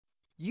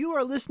You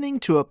are listening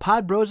to a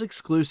Pod Bros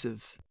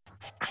exclusive.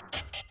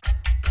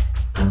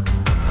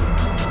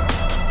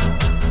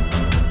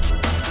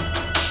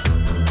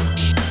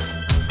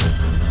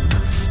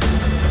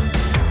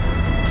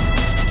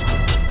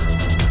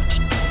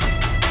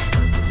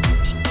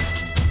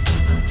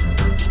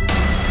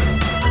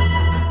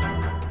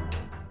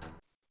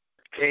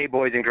 Hey,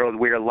 boys and girls,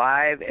 we are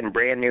live and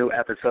brand new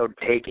episode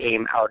Take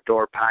Aim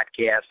Outdoor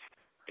Podcast.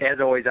 As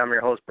always, I'm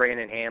your host,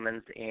 Brandon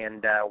Hammonds,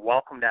 and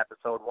welcome to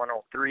episode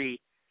 103.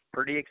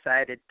 Pretty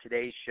excited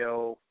today's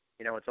show.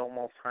 You know, it's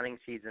almost hunting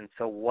season,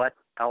 so what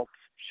else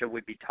should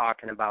we be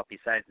talking about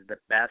besides the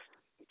best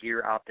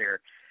gear out there?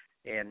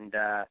 And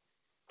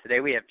today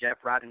we have Jeff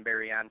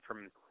Roddenberry on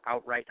from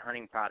Outright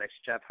Hunting Products.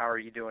 Jeff, how are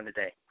you doing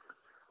today?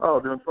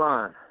 Oh, doing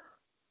fine.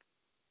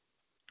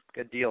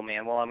 Good deal,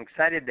 man. Well, I'm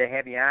excited to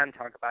have you on,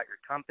 talk about your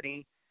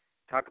company,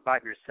 talk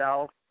about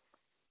yourself,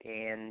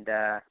 and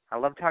I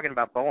love talking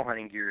about bow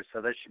hunting gear,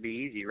 so that should be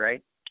easy,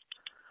 right?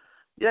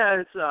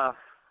 Yeah,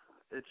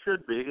 it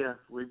should be.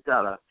 We've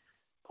got a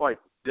quite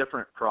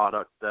different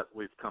product that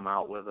we've come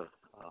out with, a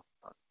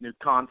new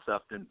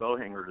concept in bow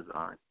hanger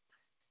design.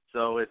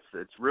 So it's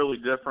really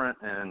different,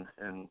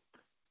 and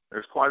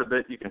there's quite a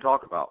bit you can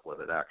talk about with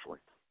it, actually.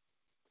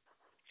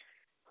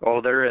 Oh,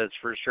 there is,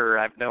 for sure.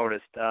 I've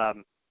noticed.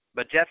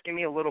 But, Jeff, give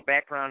me a little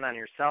background on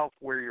yourself,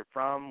 where you're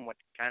from, what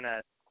kind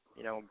of,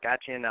 got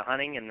you into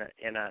hunting in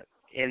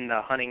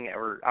the hunting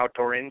or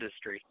outdoor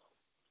industry.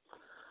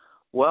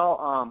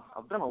 Well,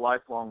 I've been a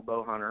lifelong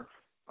bow hunter,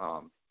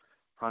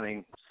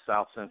 hunting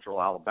south central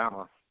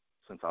Alabama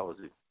since I was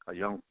a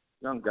young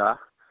guy.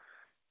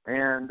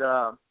 And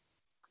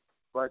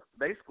but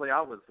basically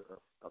I was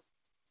a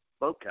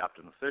boat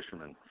captain, a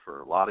fisherman for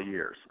a lot of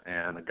years.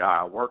 And the guy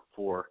I worked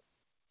for,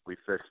 we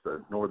fished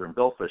the northern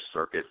billfish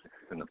circuit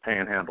in the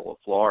panhandle of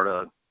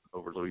Florida,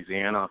 over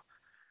Louisiana.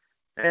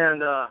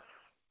 And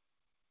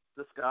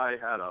this guy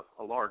had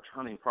a large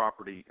hunting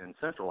property in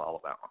central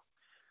Alabama.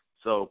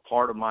 So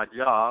part of my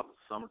job,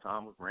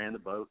 summertime, we ran the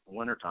boat.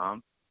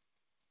 Wintertime,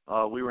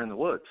 we were in the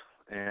woods,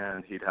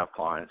 and he'd have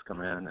clients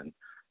come in. And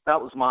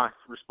that was my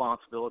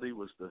responsibility,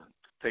 was to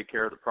take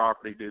care of the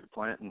property, do the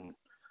planting, and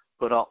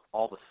put up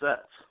all the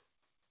sets.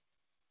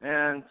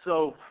 And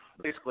so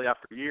basically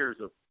after years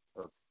of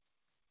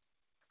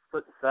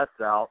putting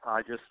sets out,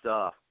 I just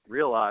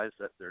realized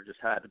that there just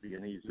had to be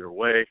an easier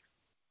way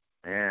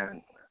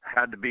and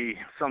had to be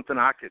something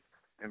I could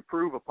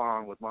improve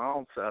upon with my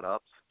own setups.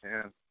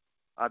 And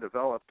I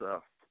developed a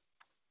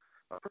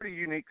pretty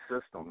unique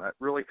system that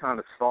really kind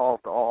of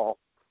solved all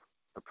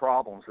the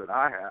problems that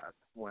I had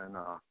when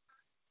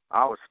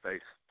I was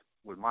faced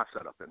with my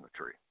setup in the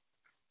tree.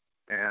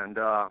 And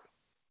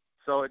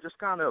so it just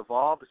kind of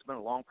evolved. It's been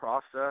a long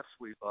process.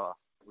 We've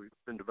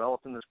been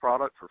developing this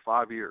product for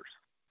 5 years.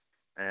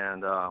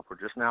 And we're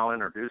just now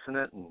introducing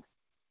it, and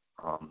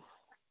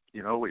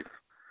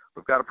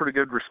we've got a pretty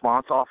good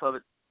response off of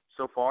it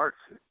so far.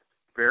 It's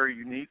very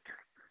unique,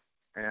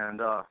 and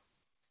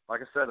like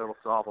I said, it'll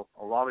solve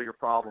a lot of your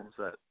problems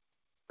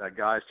that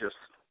guys just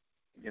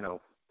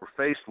were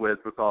faced with,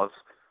 because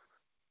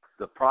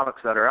the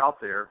products that are out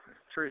there,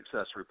 tree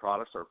accessory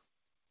products, are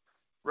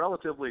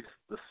relatively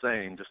the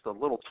same, just a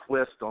little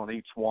twist on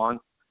each one.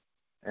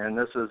 And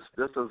this is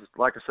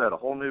like I said, a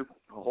whole new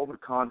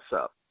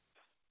concept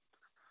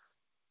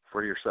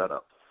for your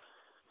setup.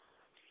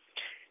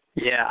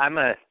 Yeah,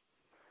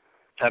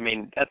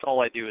 that's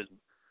all I do is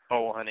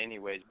bow hunt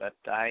anyways, but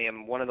I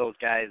am one of those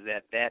guys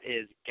that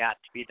is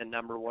got to be the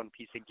number one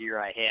piece of gear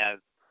I have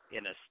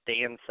in a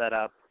stand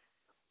setup,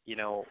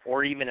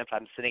 or even if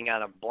I'm sitting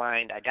on a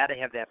blind, I got to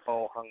have that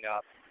bow hung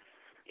up.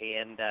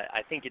 And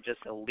I think it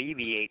just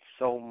alleviates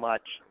so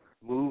much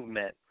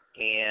movement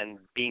and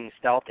being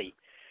stealthy.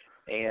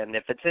 And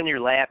if it's in your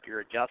lap, you're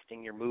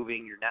adjusting, you're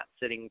moving, you're not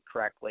sitting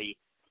correctly.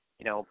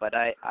 But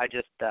I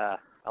just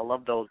I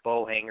love those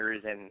bow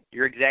hangers, and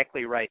you're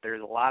exactly right.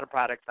 There's a lot of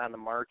products on the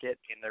market,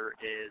 and there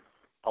is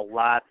a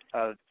lot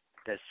of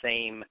the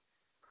same,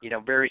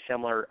 very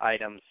similar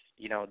items.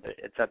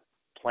 It's a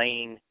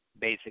plain,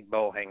 basic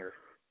bow hanger.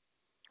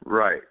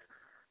 Right.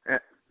 And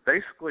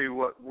basically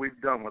what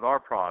we've done with our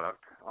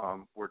product,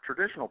 where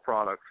traditional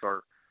products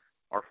are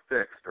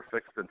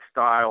fixed in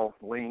style,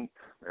 length,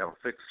 they have a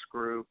fixed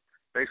screw.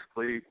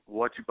 Basically,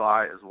 what you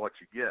buy is what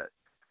you get.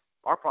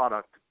 Our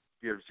product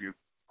gives you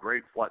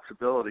great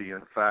flexibility in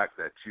the fact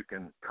that you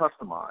can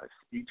customize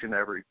each and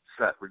every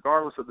set,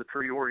 regardless of the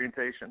tree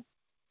orientation.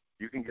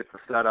 You can get the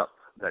setup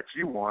that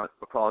you want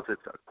because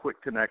it's a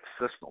quick connect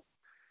system.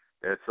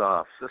 It's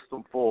a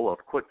system full of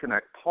quick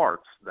connect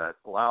parts that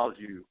allows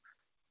you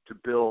to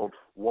build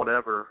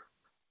whatever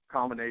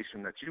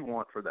combination that you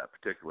want for that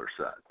particular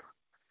set.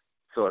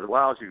 So it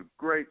allows you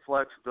great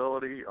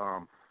flexibility.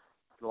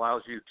 It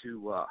allows you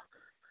to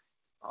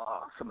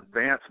some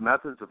advanced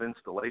methods of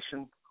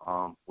installation.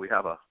 We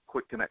have a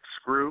quick connect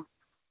screw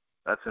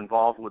that's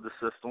involved with the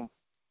system,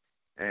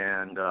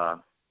 and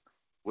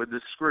with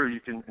this screw you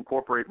can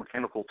incorporate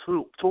mechanical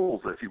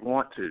tools if you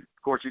want to.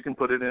 Of course, you can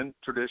put it in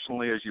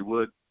traditionally as you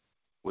would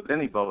with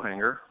any bow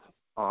hanger.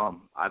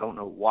 I don't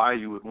know why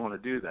you would want to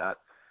do that,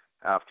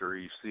 after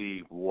you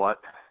see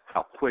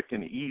how quick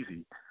and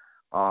easy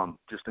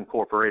just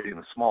incorporating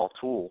a small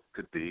tool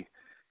could be.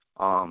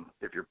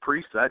 If you're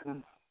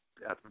presetting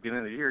at the beginning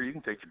of the year, you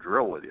can take your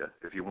drill with you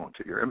if you want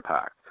to, your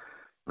impact.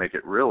 Make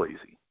it real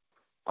easy.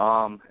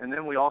 And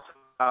then we also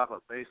have a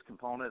base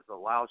component that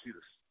allows you to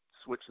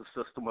switch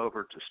the system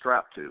over to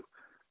strap to.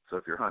 So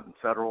if you're hunting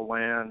federal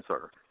lands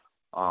or,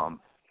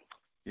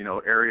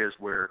 areas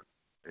where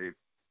they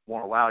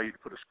won't allow you to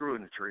put a screw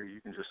in the tree,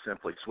 you can just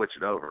simply switch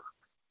it over.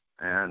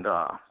 And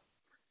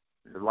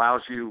it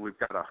allows you, we've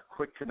got a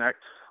quick connect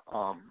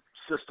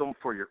system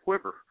for your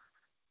quiver.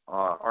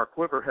 Our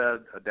quiver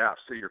head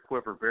adapts to your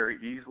quiver very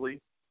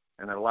easily,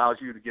 and it allows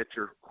you to get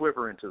your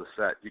quiver into the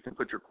set. You can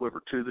put your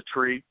quiver to the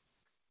tree.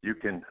 You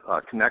can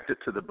connect it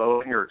to the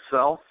bow hanger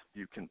itself.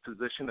 You can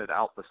position it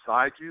out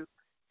beside you.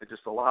 It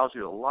just allows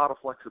you a lot of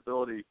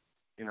flexibility.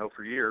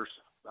 For years,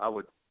 I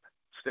would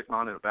stick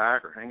mine in a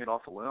bag or hang it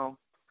off a limb.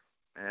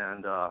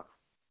 And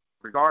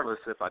regardless,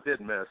 if I did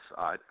miss,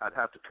 I'd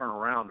have to turn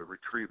around to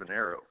retrieve an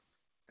arrow.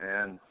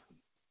 And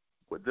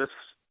with this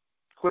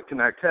quick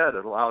connect head,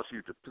 it allows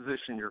you to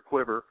position your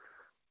quiver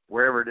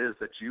wherever it is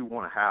that you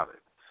want to have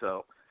it.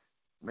 So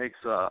it makes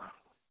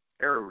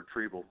arrow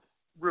retrieval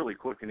really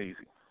quick and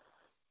easy.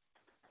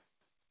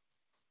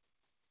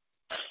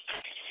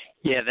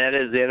 Yeah, that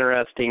is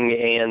interesting.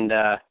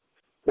 And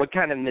what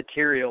kind of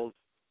materials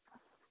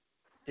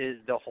is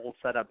the whole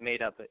setup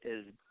made up?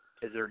 Is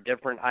there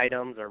different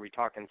items? Are we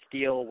talking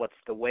steel? What's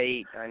the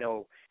weight? I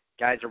know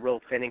guys are real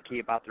finicky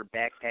about their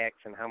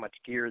backpacks and how much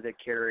gear they're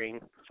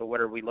carrying. So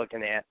what are we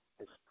looking at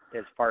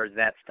as far as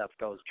that stuff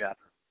goes, Jeff?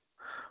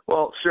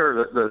 Well,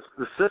 sure. The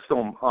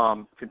system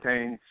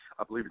contains,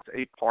 I believe it's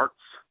 8 parts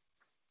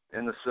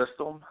in the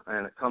system,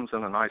 and it comes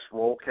in a nice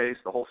roll case.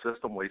 The whole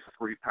system weighs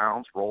 3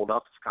 pounds rolled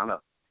up. It's kind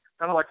of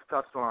like a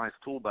customized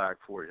tool bag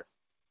for you.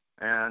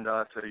 And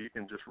so you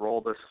can just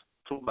roll this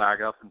tool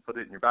bag up and put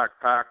it in your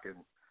backpack,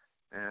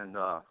 and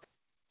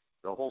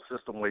the whole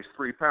system weighs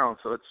 3 pounds,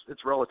 so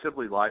it's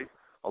relatively light.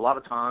 A lot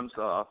of times,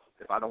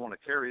 if I don't want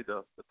to carry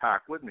the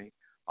pack with me,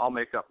 I'll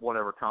make up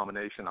whatever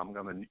combination I'm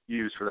going to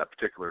use for that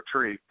particular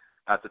tree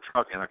at the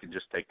truck, and I can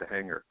just take the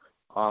hanger.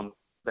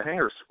 The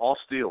hanger's all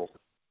steel.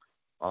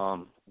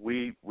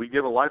 We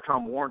give a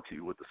lifetime warranty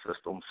with the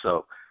system,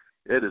 so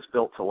it is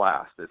built to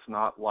last. It's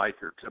not like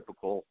your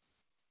typical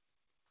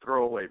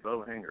throwaway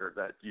bow hanger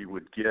that you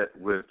would get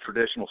with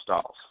traditional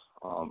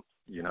styles.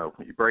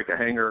 You break a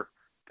hanger,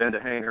 bend a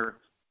hanger,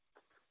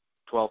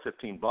 $12,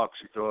 $15,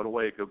 you throw it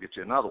away, go get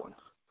you another one.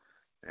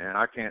 And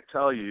I can't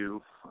tell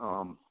you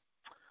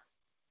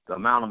the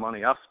amount of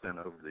money I've spent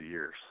over the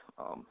years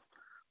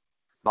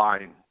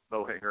buying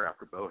bow hanger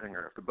after bow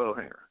hanger after bow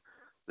hanger.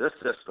 This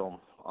system,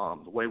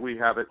 the way we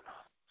have it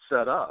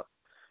set up,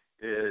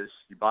 is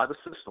you buy the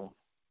system,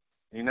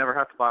 and you never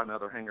have to buy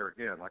another hanger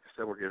again. Like I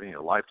said, we're giving you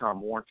a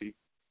lifetime warranty.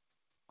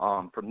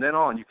 From then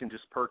on, you can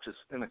just purchase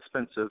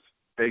inexpensive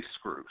base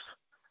screws.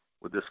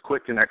 With this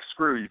quick connect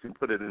screw, you can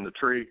put it in the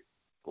tree,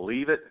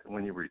 leave it, and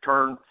when you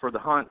return for the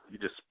hunt, you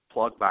just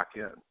plug back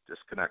in,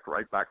 just connect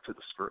right back to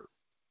the screw.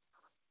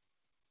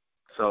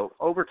 So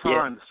over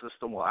time, the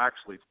system will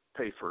actually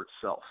pay for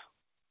itself.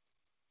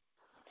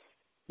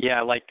 Yeah,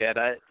 I like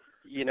that.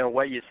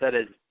 What you said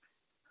is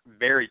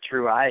very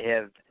true. I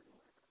have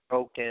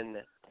broken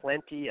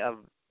plenty of,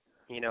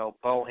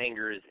 bow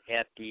hangers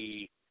at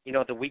the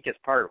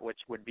weakest part, which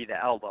would be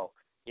the elbow.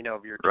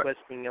 If you're Right.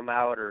 twisting them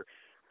out, or,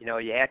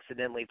 you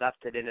accidentally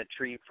left it in a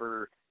tree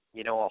for,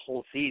 a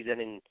whole season,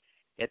 and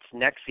it's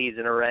next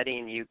season already,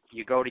 and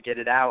you go to get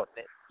it out,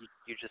 and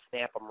you just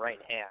snap them right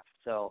in half.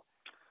 So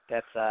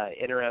that's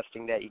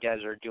interesting that you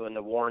guys are doing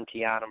the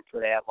warranty on them for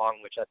that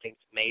long, which I think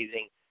is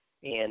amazing.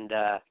 And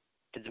if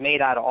it's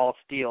made out of all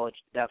steel, it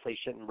definitely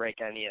shouldn't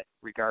break on you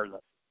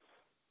regardless.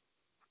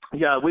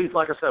 Yeah,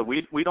 like I said,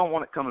 we don't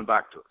want it coming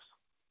back to us.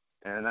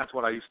 And that's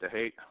what I used to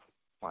hate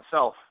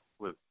myself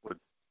with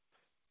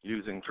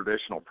using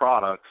traditional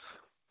products.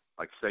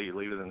 Like, say you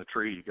leave it in the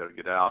tree, you got to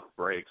get out, it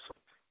breaks.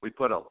 We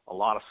put a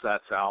lot of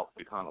sets out.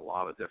 We'd hunt a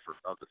lot of different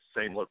of the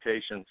same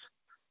locations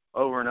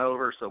over and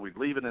over, so we'd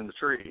leave it in the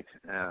tree.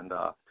 And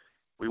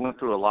we went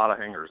through a lot of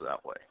hangers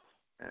that way.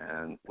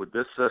 And with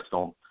this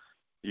system,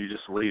 you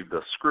just leave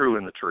the screw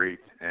in the tree,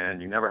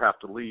 and you never have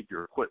to leave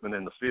your equipment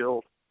in the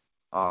field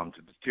to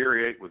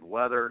deteriorate with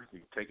weather. You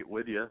can take it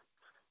with you.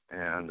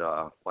 And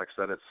like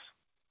I said, it's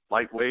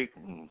lightweight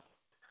and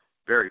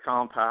very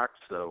compact,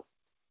 so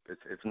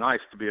it's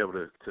nice to be able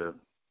to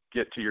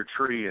get to your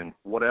tree, and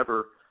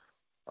whatever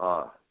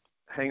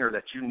hanger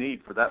that you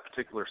need for that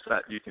particular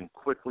set, you can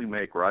quickly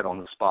make right on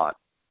the spot.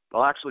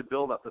 They'll actually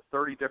build up to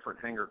 30 different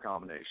hanger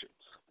combinations.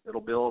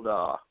 It'll build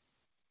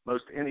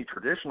most any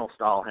traditional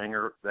style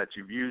hanger that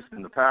you've used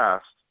in the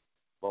past,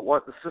 but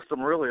what the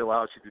system really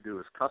allows you to do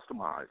is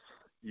customize.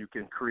 You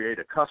can create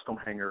a custom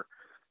hanger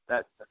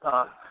that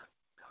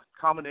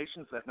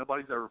combinations that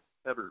nobody's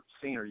ever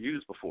seen or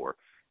used before,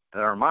 that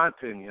are, in my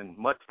opinion,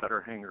 much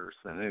better hangers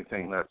than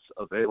anything that's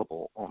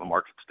available on the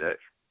market today.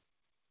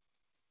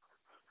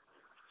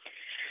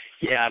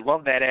 Yeah, I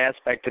love that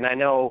aspect, and I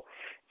know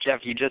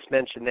Jeff, you just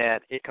mentioned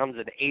that it comes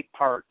in 8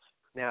 parts.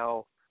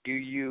 Now, do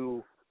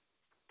you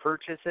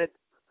purchase it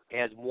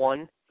as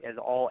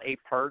all 8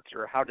 parts,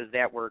 or how does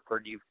that work?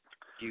 Or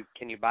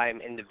can you buy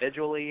them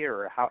individually,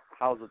 or how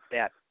does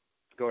that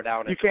go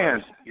down You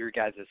can. Your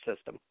guys'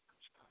 system?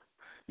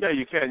 Yeah,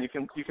 you can.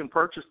 You can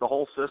purchase the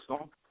whole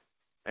system,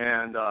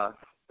 and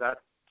that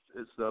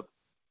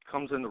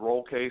comes in the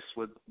roll case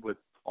with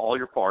all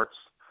your parts.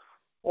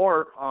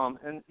 Or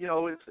and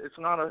it's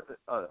not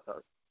a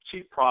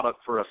cheap product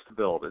for us to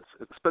build.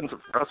 It's expensive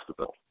for us to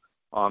build.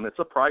 It's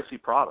a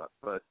pricey product,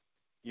 but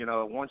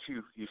once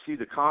you see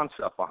the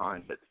concept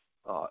behind it,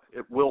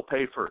 it will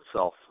pay for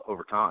itself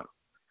over time.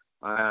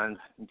 And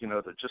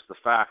just the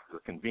fact, the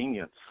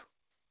convenience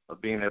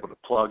of being able to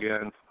plug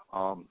in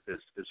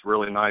is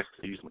really nice,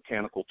 to use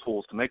mechanical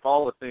tools to make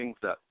all the things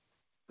that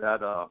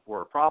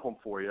were a problem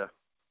for you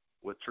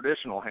with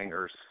traditional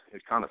hangers.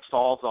 It kind of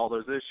solves all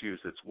those issues.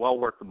 It's well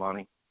worth the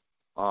money,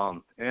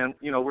 and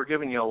we're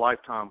giving you a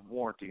lifetime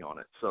warranty on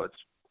it. So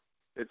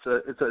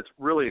it's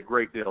really a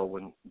great deal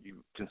when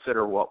you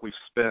consider what we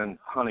spend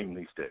hunting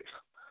these days.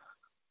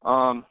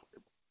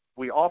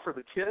 We offer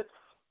the kit.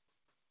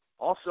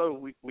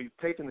 Also, we've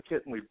taken the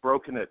kit and we've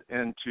broken it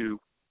into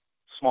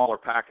smaller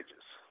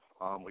packages.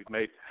 We've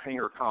made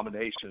hanger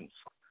combinations.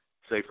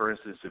 Say, for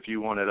instance, if you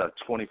wanted a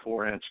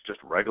 24-inch just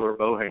regular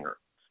bow hanger,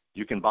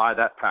 you can buy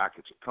that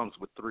package. It comes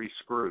with 3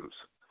 screws,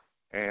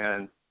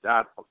 and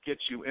that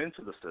gets you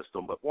into the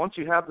system. But once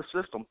you have the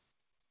system,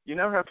 you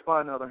never have to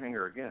buy another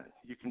hanger again.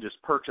 You can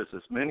just purchase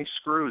as many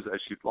screws as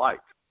you'd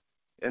like,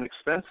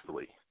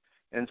 inexpensively.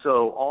 And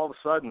so all of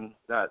a sudden,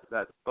 that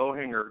bow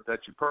hanger that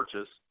you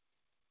purchase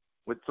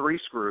with 3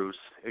 screws,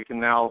 it can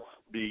now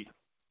be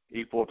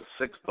equal to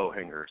 6 bow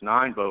hangers,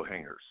 9 bow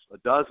hangers, a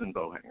dozen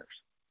bow hangers.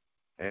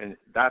 And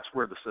that's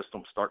where the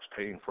system starts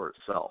paying for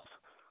itself.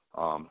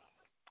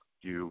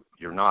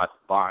 You're not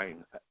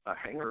buying a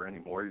hanger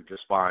anymore. You're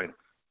just buying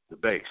the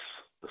base,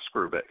 the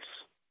screw base.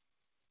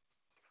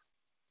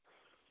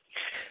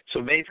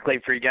 So basically,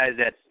 for you guys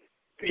that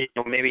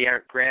maybe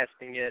aren't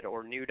grasping it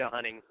or new to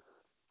hunting,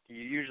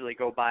 you usually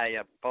go buy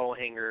a bow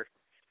hanger,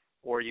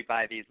 or you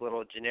buy these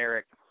little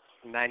generic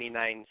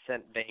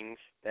 99-cent things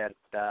that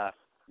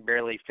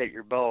barely fit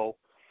your bow,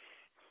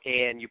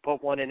 and you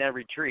put one in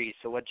every tree.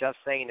 So what Jeff's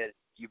saying is,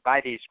 you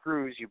buy these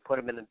screws, you put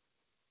them in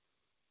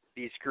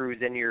these screws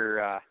in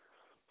your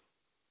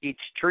each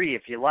tree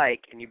if you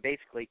like, and you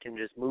basically can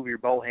just move your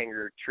bow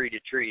hanger tree to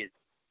tree.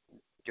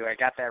 Do I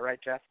got that right,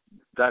 Jeff?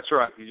 That's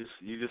right.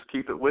 You just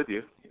keep it with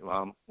you.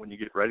 When you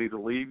get ready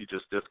to leave, you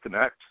just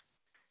disconnect,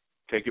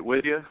 take it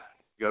with you,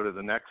 go to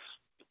the next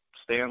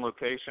stand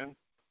location,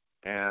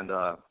 and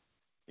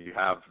you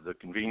have the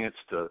convenience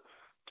to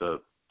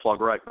plug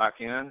right back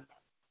in,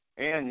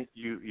 and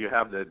you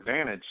have the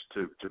advantage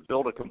to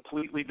build a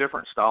completely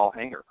different style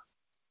hanger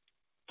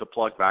to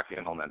plug back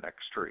in on that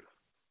next tree.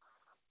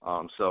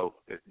 So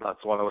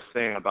that's what I was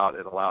saying about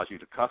it allows you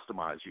to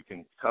customize. You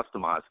can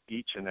customize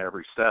each and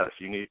every set.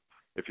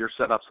 If your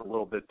setup's a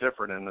little bit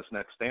different in this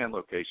next stand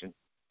location,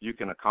 you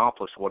can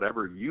accomplish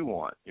whatever you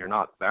want. You're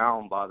not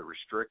bound by the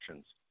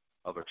restrictions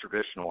of a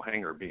traditional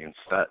hanger being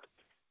set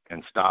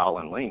in style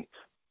and length.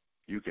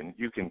 You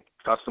can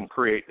custom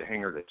create the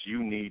hanger that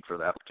you need for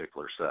that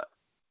particular set.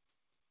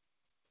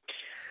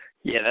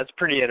 Yeah, that's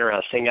pretty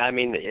interesting. I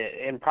mean,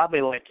 and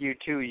probably like you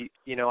too,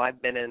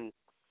 I've been in,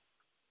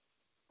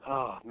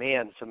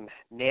 some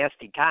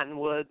nasty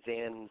cottonwoods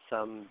and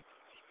some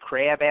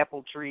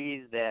crabapple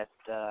trees that,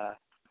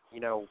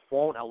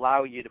 won't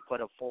allow you to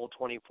put a full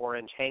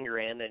 24-inch hanger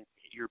in, and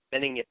you're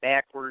bending it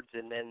backwards,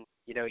 and then,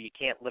 you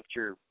can't lift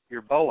your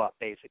bow up,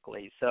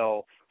 basically.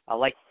 So I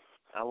like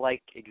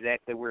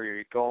exactly where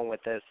you're going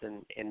with this,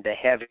 and to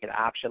have an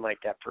option like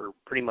that for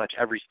pretty much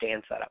every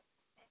stand setup.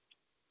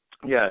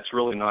 Yeah, it's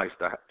really nice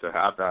to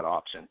have that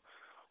option.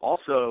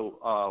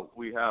 Also,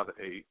 we have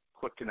a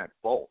quick connect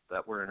bolt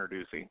that we're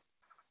introducing.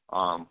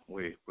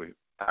 We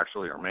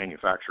actually are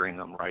manufacturing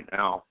them right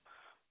now.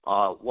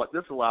 What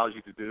this allows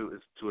you to do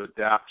is to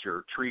adapt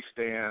your tree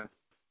stand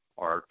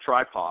or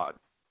tripod,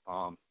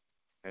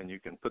 and you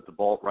can put the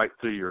bolt right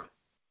through your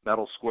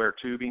metal square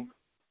tubing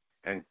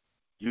and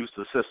use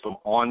the system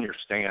on your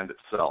stand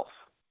itself.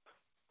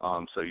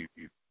 So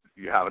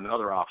you have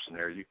another option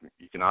there. You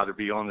can either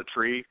be on the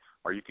tree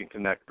or you can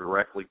connect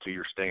directly to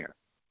your stand.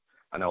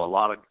 I know a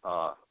lot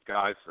of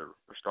guys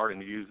are starting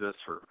to use this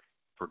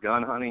for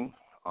gun hunting.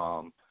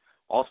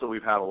 Also,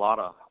 we've had a lot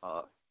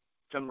of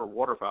timber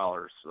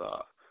waterfowlers,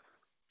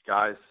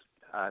 guys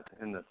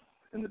in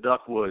the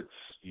duck woods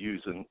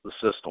using the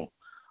system,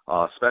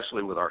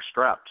 especially with our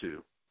strap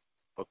tube,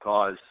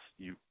 because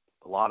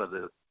a lot of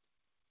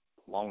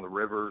along the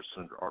rivers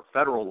are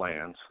federal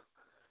lands,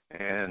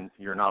 and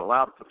you're not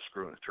allowed to put a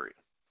screw in a tree.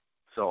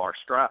 So our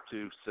strap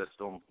tube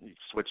system, you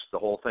switch the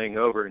whole thing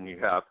over, and you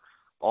have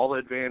all the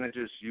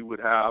advantages you would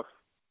have,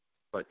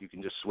 but you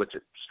can just switch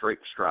it straight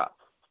to strap,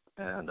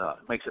 and it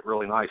makes it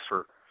really nice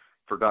for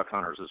duck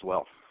hunters as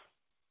well.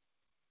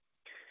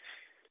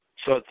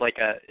 So is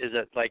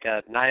it like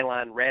a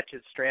nylon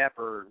ratchet strap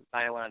or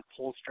nylon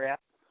pull strap?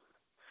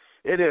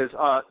 It is.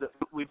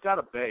 We've got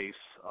a base,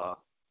 a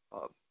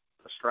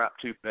strap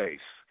tube base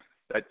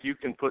that you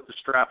can put the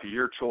strap of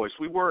your choice.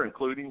 We were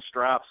including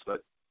straps,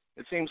 but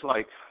it seems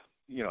like,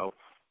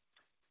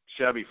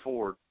 Chevy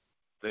Ford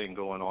thing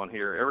going on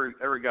here.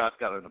 Every guy's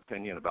got an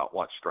opinion about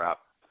what strap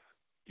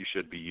you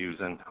should be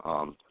using.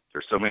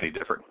 There's so many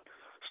different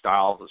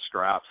styles of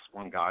straps.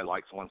 One guy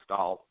likes one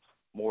style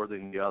more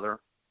than the other.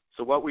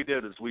 So what we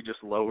did is we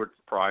just lowered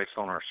the price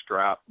on our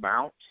strap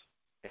mounts,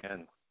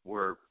 and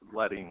we're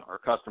letting our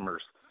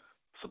customers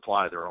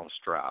supply their own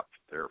strap.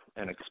 They're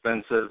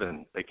inexpensive,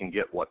 and they can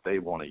get what they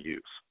want to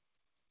use.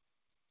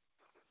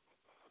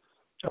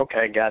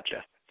 Okay,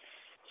 gotcha.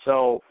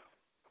 So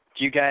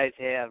do you guys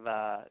have,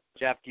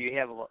 Jeff, do you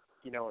have,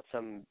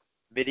 some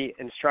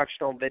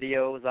instructional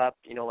videos up,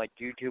 like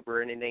YouTube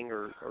or anything,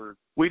 or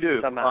we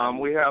do.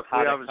 We have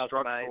instructional.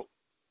 instructional.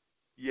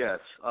 Yes,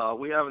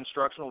 we have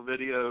instructional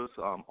videos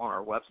on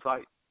our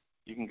website.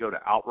 You can go to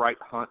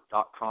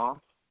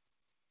outrighthunt.com.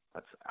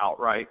 That's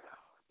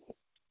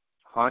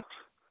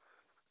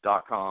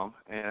outrighthunt.com,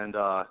 and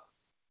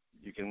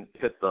you can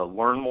hit the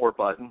Learn More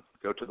button,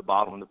 go to the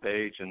bottom of the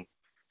page, and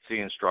see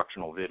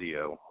instructional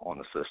video on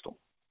the system.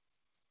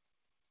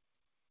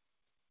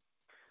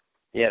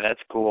 Yeah,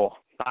 that's cool.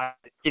 I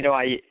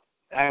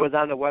was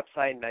on the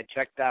website and I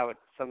checked out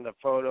some of the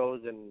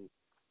photos and,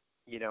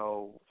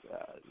 a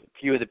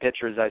few of the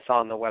pictures I saw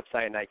on the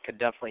website, and I could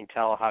definitely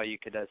tell how you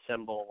could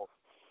assemble,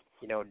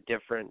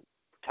 different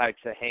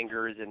types of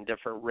hangers and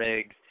different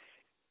rigs.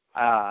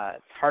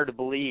 It's hard to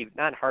believe,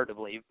 not hard to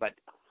believe, but,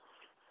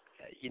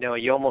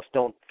 you almost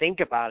don't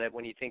think about it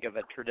when you think of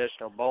a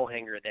traditional bow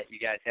hanger that you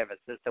guys have a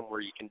system where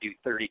you can do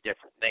 30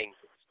 different things.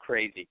 It's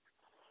crazy.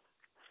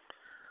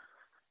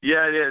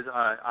 Yeah, it is.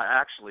 I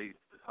actually,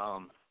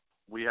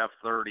 we have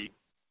 30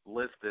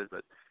 listed,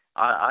 but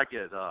I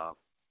get, I'll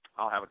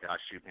have a guy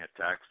shoot me a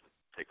text,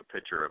 take a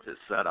picture of his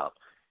setup,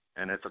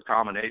 and it's a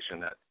combination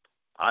that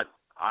I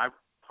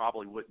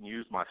probably wouldn't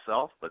use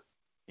myself, but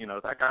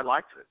that guy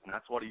likes it, and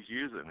that's what he's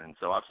using. And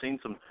so I've seen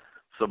some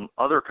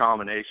other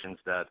combinations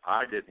that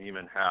I didn't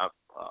even have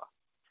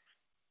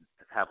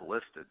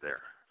listed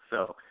there.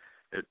 So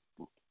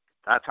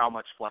that's how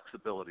much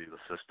flexibility the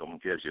system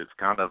gives you. It's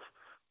kind of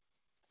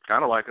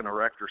like an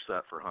erector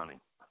set for hunting.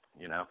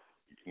 You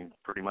can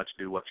pretty much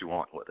do what you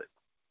want with it.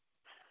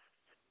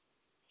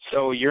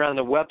 So you're on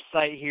the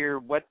website here.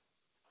 What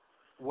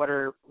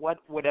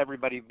would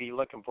everybody be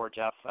looking for,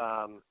 Jeff?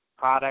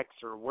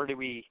 Products, or where do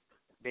we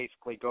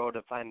basically go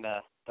to find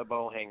the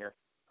bow hanger?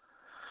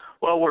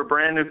 Well, we're a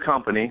brand new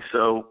company,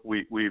 so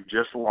we've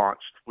just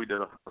launched. We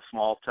did a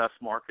small test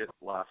market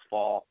last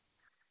fall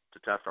to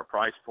test our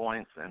price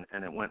points,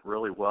 and it went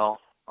really well.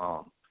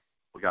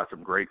 We got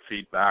some great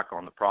feedback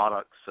on the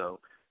product. So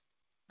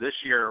this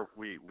year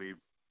we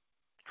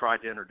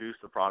tried to introduce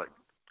the product,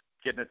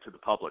 getting it to the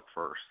public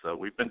first. So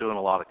we've been doing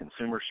a lot of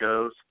consumer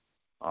shows.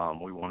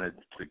 We wanted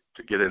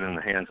to get it in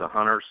the hands of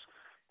hunters.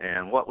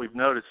 And what we've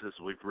noticed is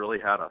we've really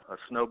had a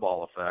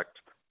snowball effect.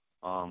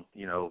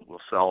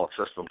 We'll sell a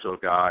system to a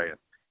guy, and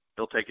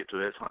he'll take it to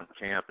his hunt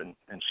camp and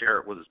share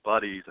it with his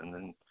buddies. And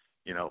then,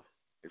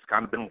 it's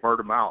kind of been word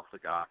of mouth. The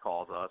guy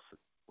calls us,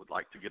 would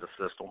like to get a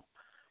system.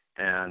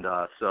 And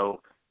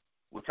so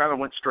we kind of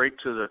went straight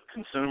to the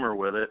consumer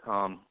with it.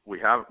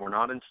 We're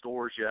not in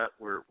stores yet.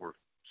 We're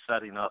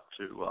setting up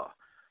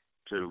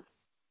to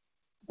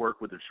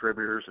work with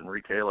distributors and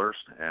retailers,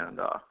 and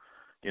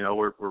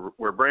we're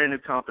a brand new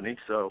company,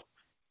 so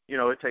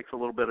it takes a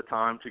little bit of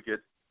time to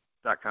get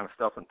that kind of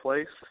stuff in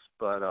place.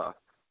 But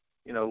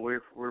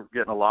we're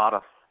getting a lot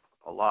of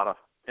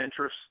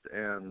interest,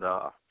 and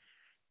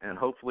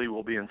hopefully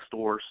we'll be in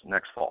stores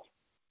next fall.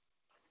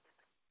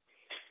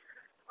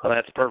 Well,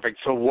 that's perfect.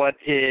 So what's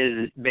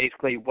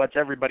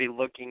everybody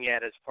looking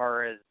at as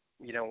far as,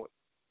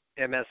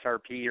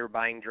 MSRP or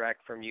buying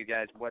direct from you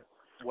guys? What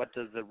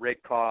does the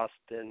rig cost?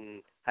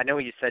 And I know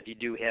you said you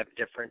do have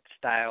different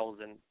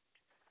styles and,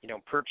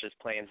 purchase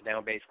plans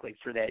now basically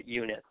for that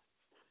unit.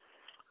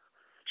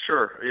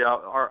 Sure. Yeah.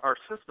 Our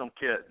system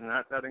kit, and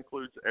that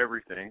includes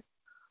everything,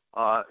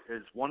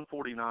 is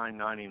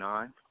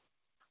 $149.99.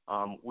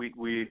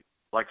 We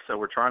like I said,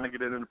 we're trying to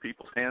get it into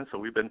people's hands, so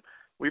we've been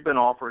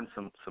offering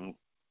some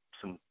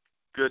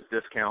good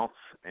discounts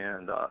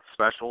and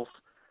specials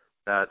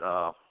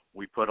that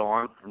we put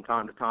on from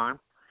time to time.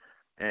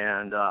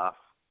 And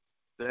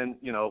then,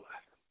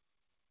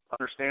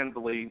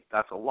 understandably,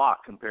 that's a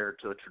lot compared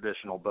to a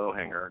traditional bow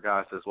hanger. A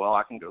guy says, well,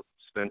 I can go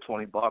spend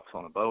 $20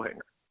 on a bow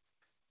hanger.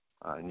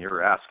 And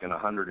you're asking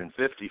 $150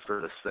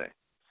 for this thing.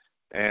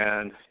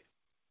 And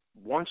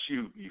once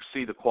you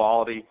see the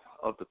quality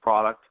of the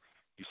product,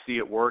 you see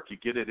it work, you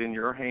get it in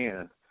your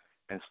hand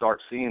and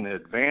start seeing the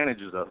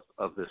advantages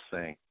of this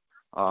thing,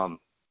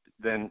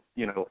 then,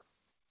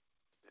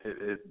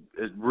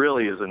 it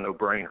really is a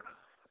no-brainer.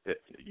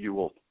 You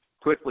will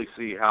quickly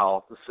see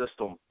how the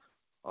system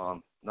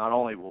not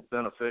only will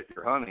benefit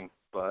your hunting,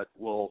 but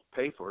will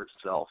pay for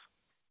itself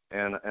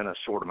in a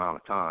short amount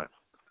of time.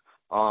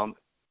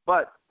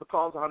 But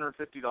because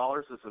 $150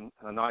 is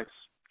a nice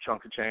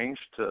chunk of change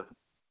to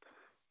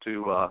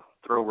to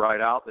throw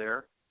right out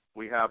there.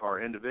 We have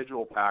our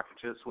individual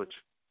packages, which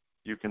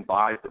you can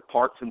buy the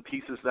parts and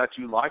pieces that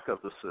you like of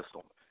the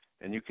system,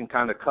 and you can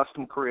kind of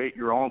custom create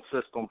your own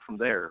system from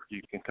there.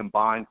 You can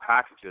combine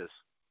packages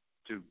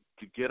to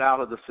get out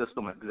of the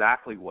system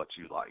exactly what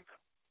you like.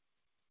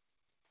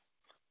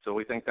 So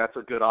we think that's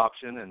a good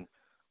option, and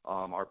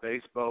our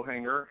base bow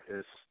hanger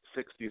is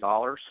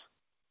 $60,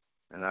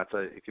 and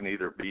it can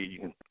either be,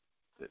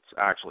 it's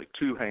actually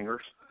two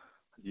hangers.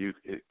 It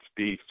could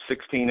be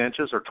 16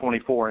 inches or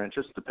 24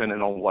 inches,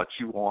 depending on what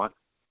you want,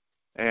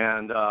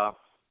 and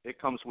it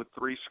comes with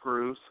 3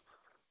 screws.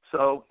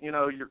 So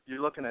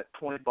you're looking at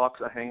 $20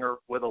 a hanger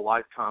with a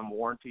lifetime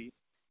warranty,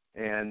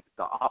 and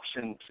the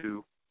option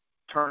to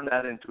turn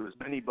that into as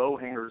many bow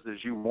hangers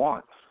as you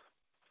want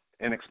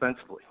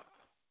inexpensively.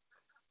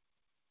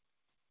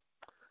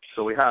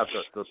 So we have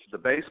the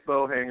base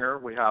bow hanger.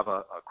 We have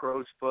a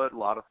crow's foot. A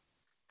lot of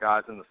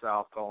guys in the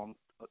South call them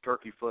a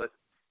turkey foot.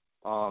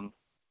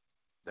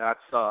 That's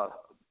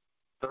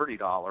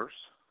 $30,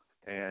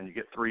 and you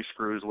get 3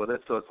 screws with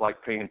it. So it's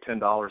like paying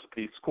 $10 a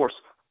piece. Of course,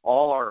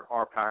 all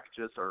our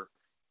packages are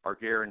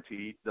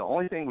guaranteed. The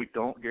only thing we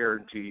don't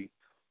guarantee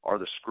are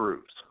the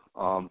screws.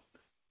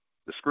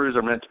 The screws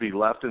are meant to be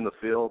left in the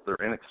field. They're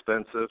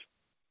inexpensive,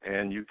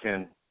 and you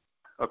can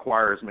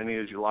acquire as many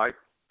as you like.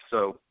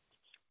 So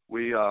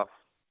we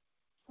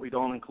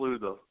don't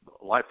include the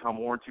lifetime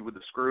warranty with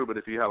the screw, but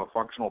if you have a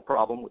functional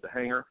problem with the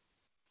hanger,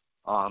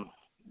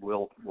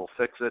 we'll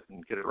fix it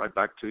and get it right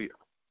back to you,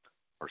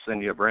 or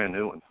send you a brand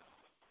new one.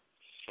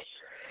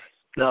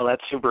 No,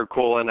 that's super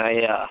cool, and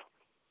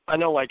I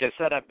know, like I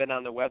said, I've been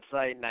on the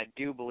website, and I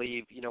do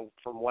believe,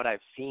 from what I've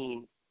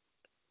seen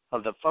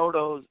of the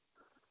photos,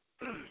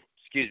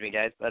 excuse me,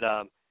 guys, but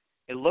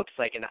it looks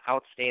like an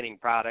outstanding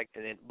product,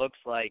 and it looks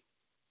like,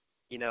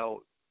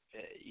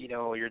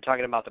 you're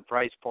talking about the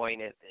price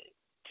point.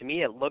 To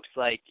me, it looks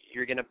like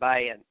you're going to buy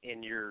it,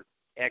 and you're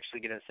actually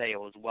going to say it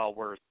was well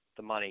worth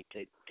the money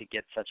to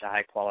get such a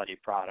high-quality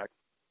product.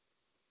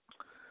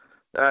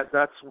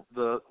 That's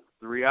the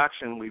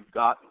reaction we've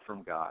gotten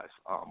from guys.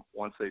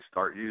 Once they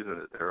start using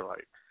it, they're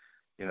like,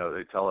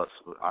 they tell us,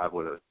 I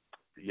would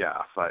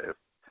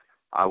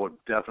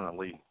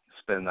definitely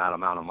spend that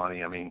amount of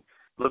money. I mean,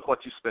 look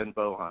what you spend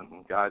bow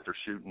hunting. Guys are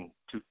shooting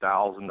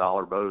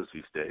 $2,000 bows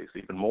these days,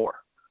 even more.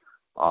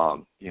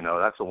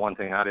 That's the one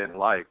thing I didn't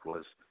like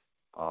was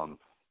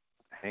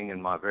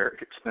hanging my very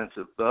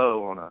expensive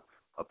bow on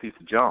a piece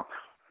of junk,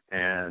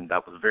 and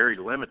that was very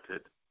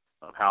limited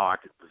of how I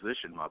could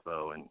position my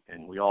bow,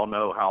 and we all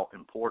know how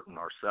important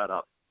our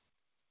setup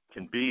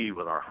can be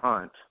with our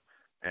hunt,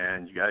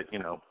 and you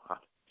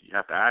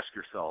have to ask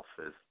yourself,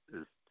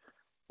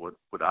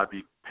 would I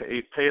be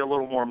pay a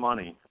little more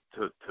money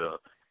to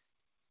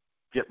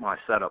get my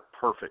setup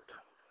perfect?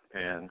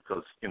 And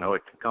because it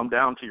can come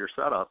down to your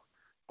setup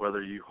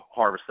whether you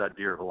harvest that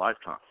deer of a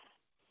lifetime.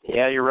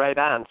 Yeah, you're right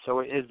on. So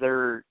is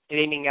there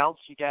anything else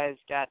you guys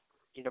got,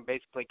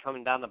 basically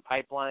coming down the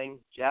pipeline,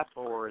 Jeff,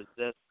 or is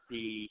this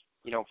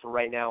for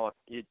right now,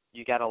 you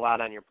got a lot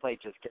on your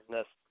plate just getting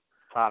this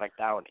product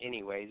out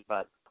anyways,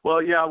 but.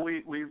 Well, yeah,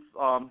 we've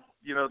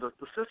the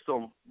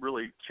system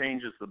really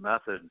changes the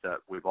method that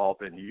we've all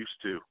been used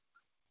to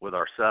with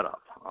our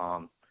setup.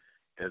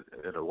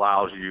 It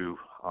allows you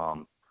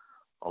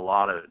a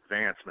lot of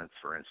advancements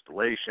for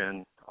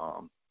installation,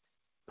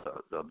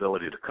 the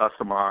ability to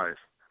customize.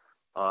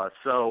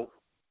 So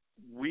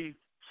we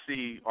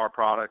see our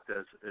product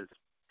as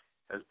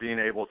being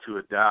able to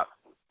adapt.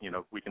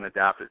 We can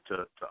adapt it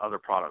to other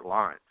product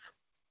lines,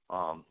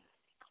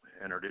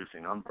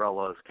 introducing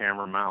umbrellas,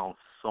 camera mounts,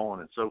 so on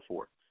and so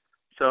forth.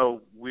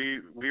 So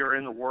we are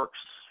in the works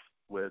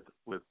with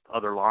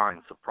other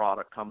lines of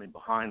product coming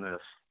behind this.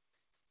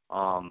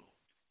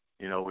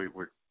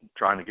 We're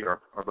trying to get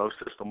our bow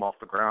system off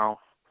the ground,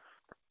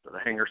 the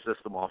hanger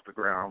system off the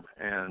ground,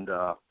 and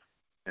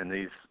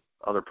these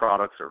other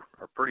products are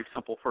pretty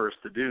simple for us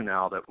to do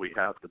now that we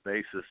have the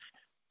basis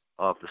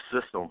of the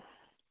system.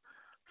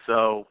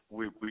 So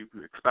we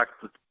expect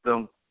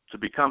them to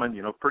be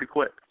coming, pretty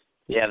quick.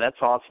 Yeah,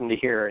 that's awesome to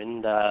hear,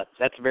 and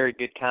that's a very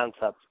good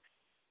concept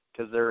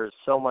because there's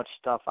so much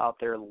stuff out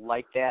there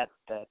like that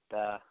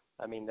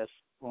this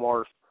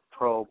more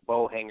pro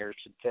bow hanger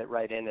should fit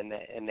right in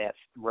that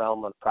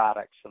realm of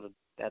products. So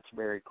that's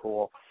very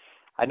cool.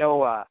 I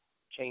know,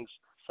 change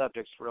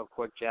subjects real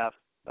quick, Jeff,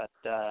 but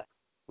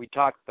we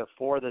talked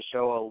before the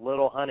show a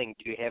little hunting.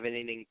 Do you have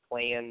anything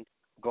planned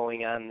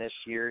going on this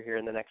year here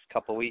in the next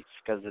couple of weeks?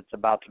 Because it's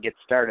about to get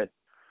started.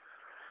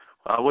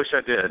 I wish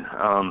I did.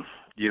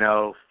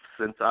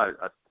 Since I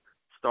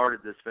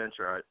started this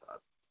venture,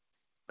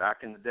 back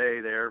in the day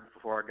there,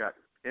 before I got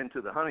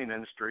into the hunting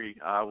industry,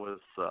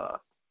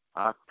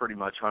 I pretty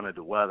much hunted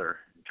the weather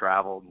and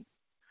traveled,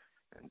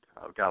 and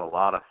I've got a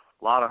lot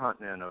of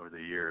hunting in over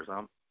the years.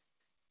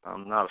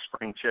 I'm not a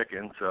spring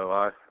chicken, so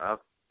I've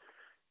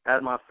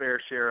had my fair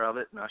share of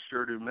it, and I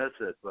sure do miss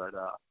it. But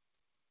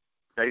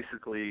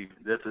basically,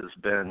 this has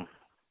been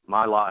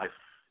my life,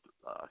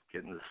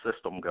 getting the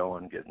system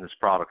going, getting this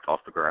product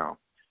off the ground.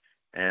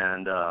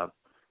 And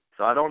so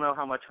So I don't know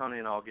how much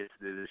hunting I'll get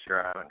to do this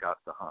year. I haven't got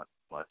to hunt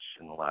much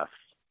in the last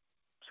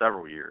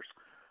several years,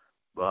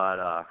 but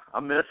I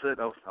miss it.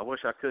 I wish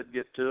I could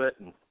get to it,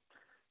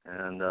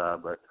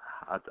 but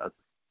it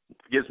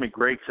gives me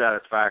great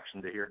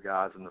satisfaction to hear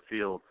guys in the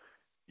field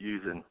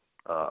using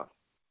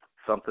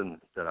something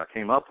that I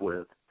came up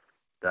with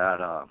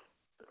that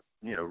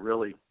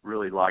really,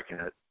 really liking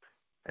it,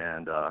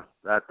 and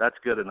that's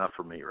good enough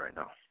for me right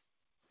now.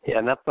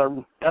 Yeah,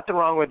 nothing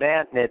wrong with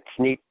that, and it's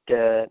neat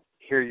to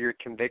hear your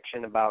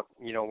conviction about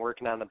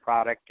working on the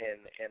product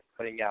and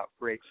putting out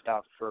great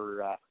stuff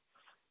for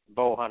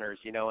bow hunters.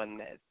 And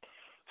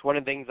it's one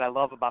of the things I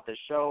love about this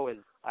show is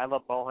I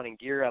love bow hunting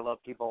gear. I love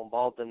people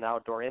involved in the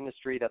outdoor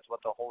industry. That's what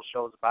the whole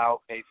show's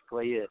about,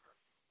 basically.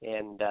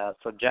 And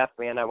so, Jeff,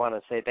 man, I want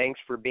to say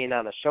thanks for being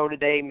on the show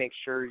today. Make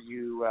sure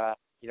you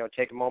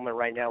take a moment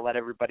right now, let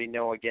everybody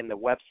know again the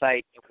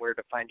website and where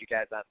to find you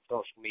guys on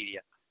social media.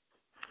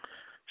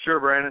 Sure,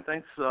 Brandon.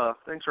 Thanks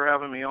for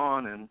having me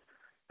on, and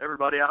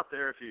everybody out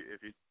there. If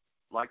you'd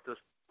like to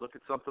look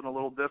at something a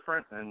little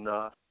different, and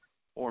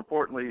more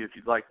importantly, if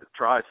you'd like to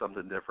try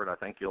something different, I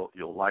think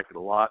you'll like it a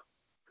lot.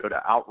 Go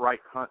to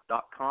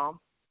outrighthunt.com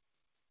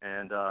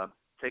and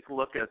take a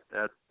look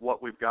at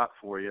what we've got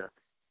for you.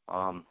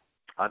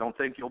 I don't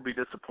think you'll be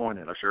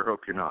disappointed. I sure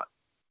hope you're not.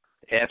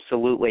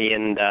 Absolutely.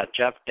 And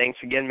Jeff, thanks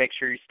again. Make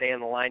sure you stay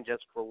on the line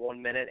just for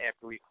 1 minute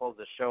after we close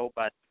the show.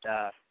 But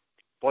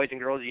boys and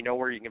girls, you know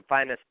where you can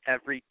find us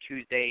every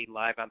Tuesday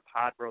live on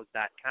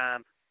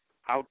podbros.com,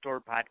 Outdoor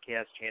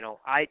Podcast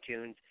Channel,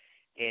 iTunes,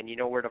 and you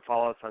know where to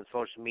follow us on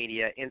social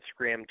media,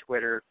 Instagram,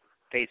 Twitter,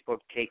 Facebook,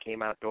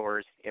 KKM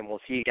Outdoors, and we'll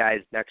see you guys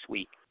next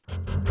week.